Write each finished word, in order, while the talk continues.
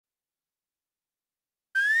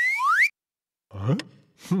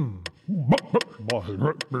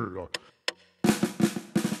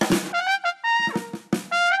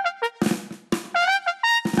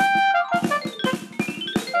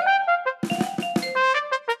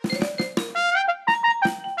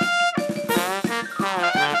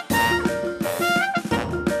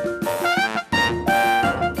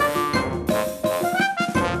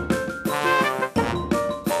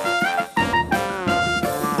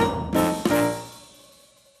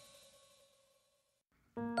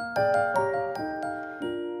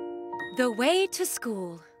The way to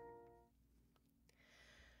school.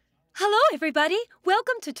 Hello, everybody.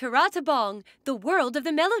 Welcome to TARATABONG, the world of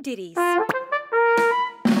the Meloditties.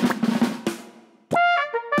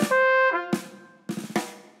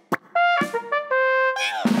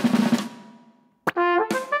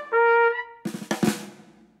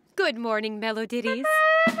 Good morning, Meloditties.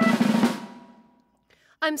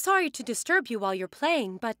 I'm sorry to disturb you while you're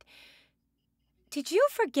playing, but did you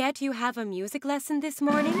forget you have a music lesson this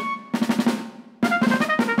morning?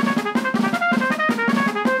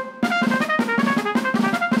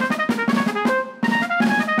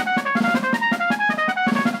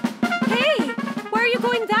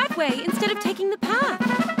 Instead of taking the path.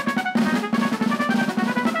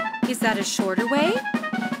 Is that a shorter way?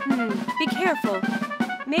 Be careful.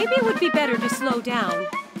 Maybe it would be better to slow down.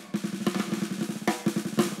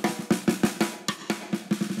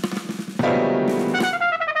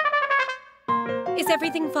 Is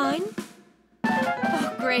everything fine?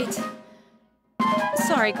 Oh, great.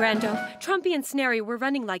 Sorry, Grando. Trumpee and Snaree were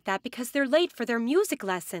running like that because they're late for their music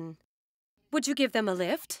lesson. Would you give them a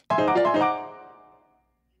lift?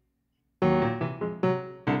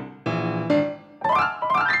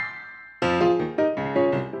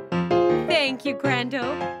 Thank you, Grando.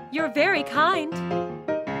 You're very kind.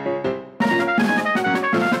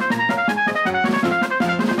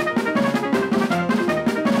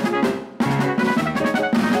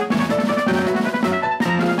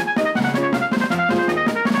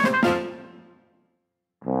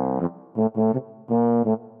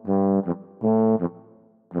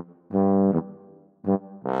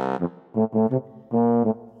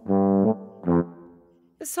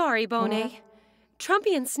 Sorry, Bonet.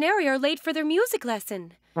 Trumpee and Snaree are late for their music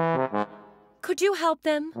lesson. Could you help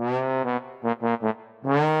them?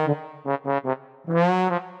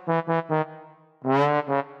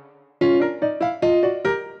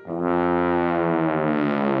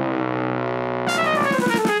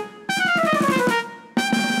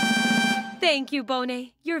 Thank you,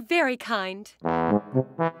 Bonet. You're very kind.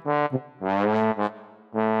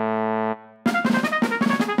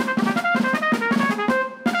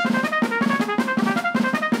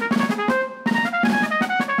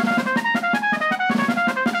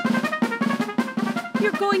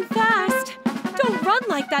 You're going fast. Don't run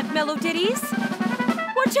like that, Meloditties.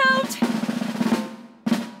 Watch out!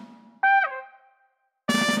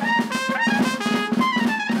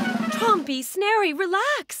 Trumpee, Snaree,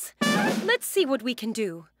 relax. Let's see what we can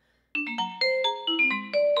do.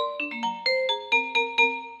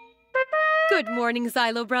 Good morning,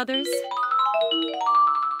 Xylo brothers.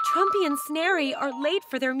 Trumpee and Snaree are late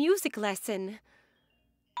for their music lesson.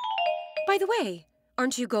 By the way,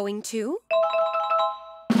 aren't you going too?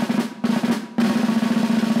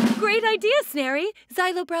 Great idea, Snaree.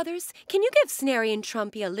 Xylo brothers, can you give Snaree and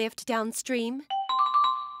Trumpee a lift downstream?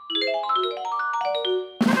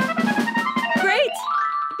 Great!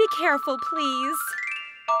 Be careful, please.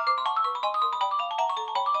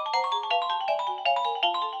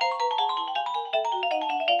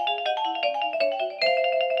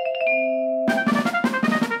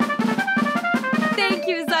 Thank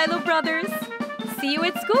you, Xylo brothers. See you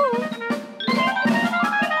at school.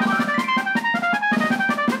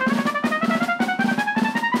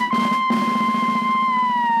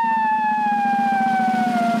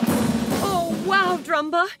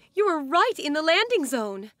 Drumba, you were right in the landing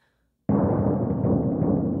zone.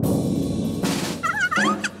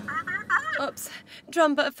 Oops.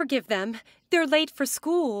 Drumba, forgive them. They're late for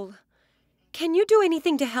school. Can you do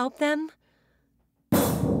anything to help them?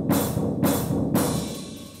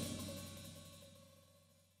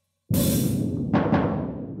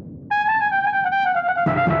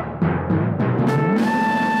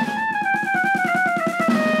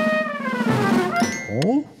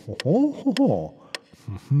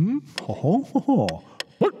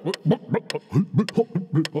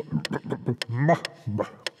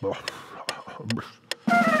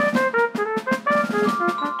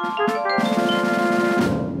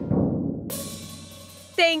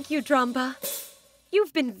 Thank you, Drumba.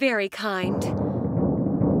 You've been very kind.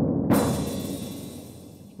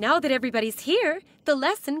 Now that everybody's here, the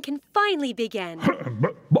lesson can finally begin.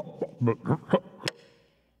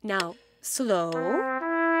 Now, slow.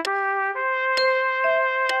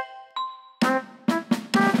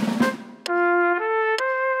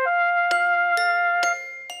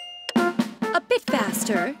 A bit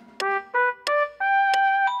faster.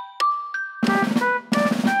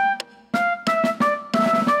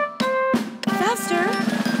 Faster.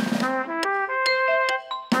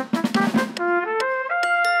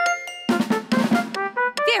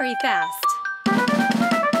 Very fast.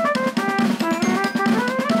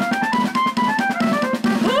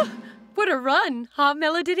 What a run, huh,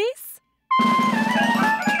 Meloditties?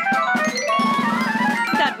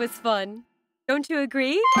 That was fun. Don't you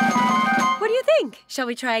agree? What do you think? Shall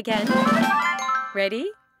we try again?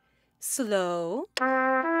 Ready? Slow.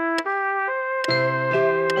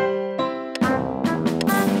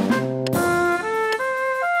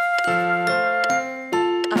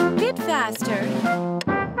 A bit faster.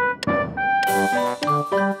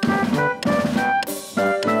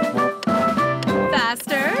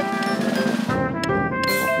 Faster.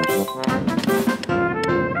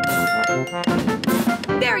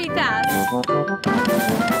 Very fast.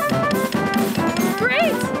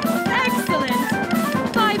 Great!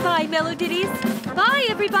 Excellent! Bye-bye, Meloditties. Bye,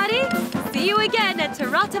 everybody. See you again at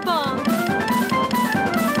TARATABONG.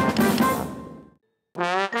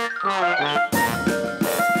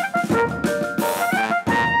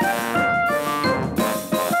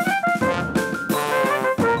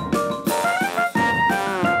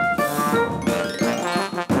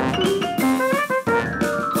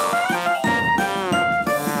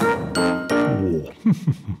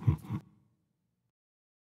 Whoa.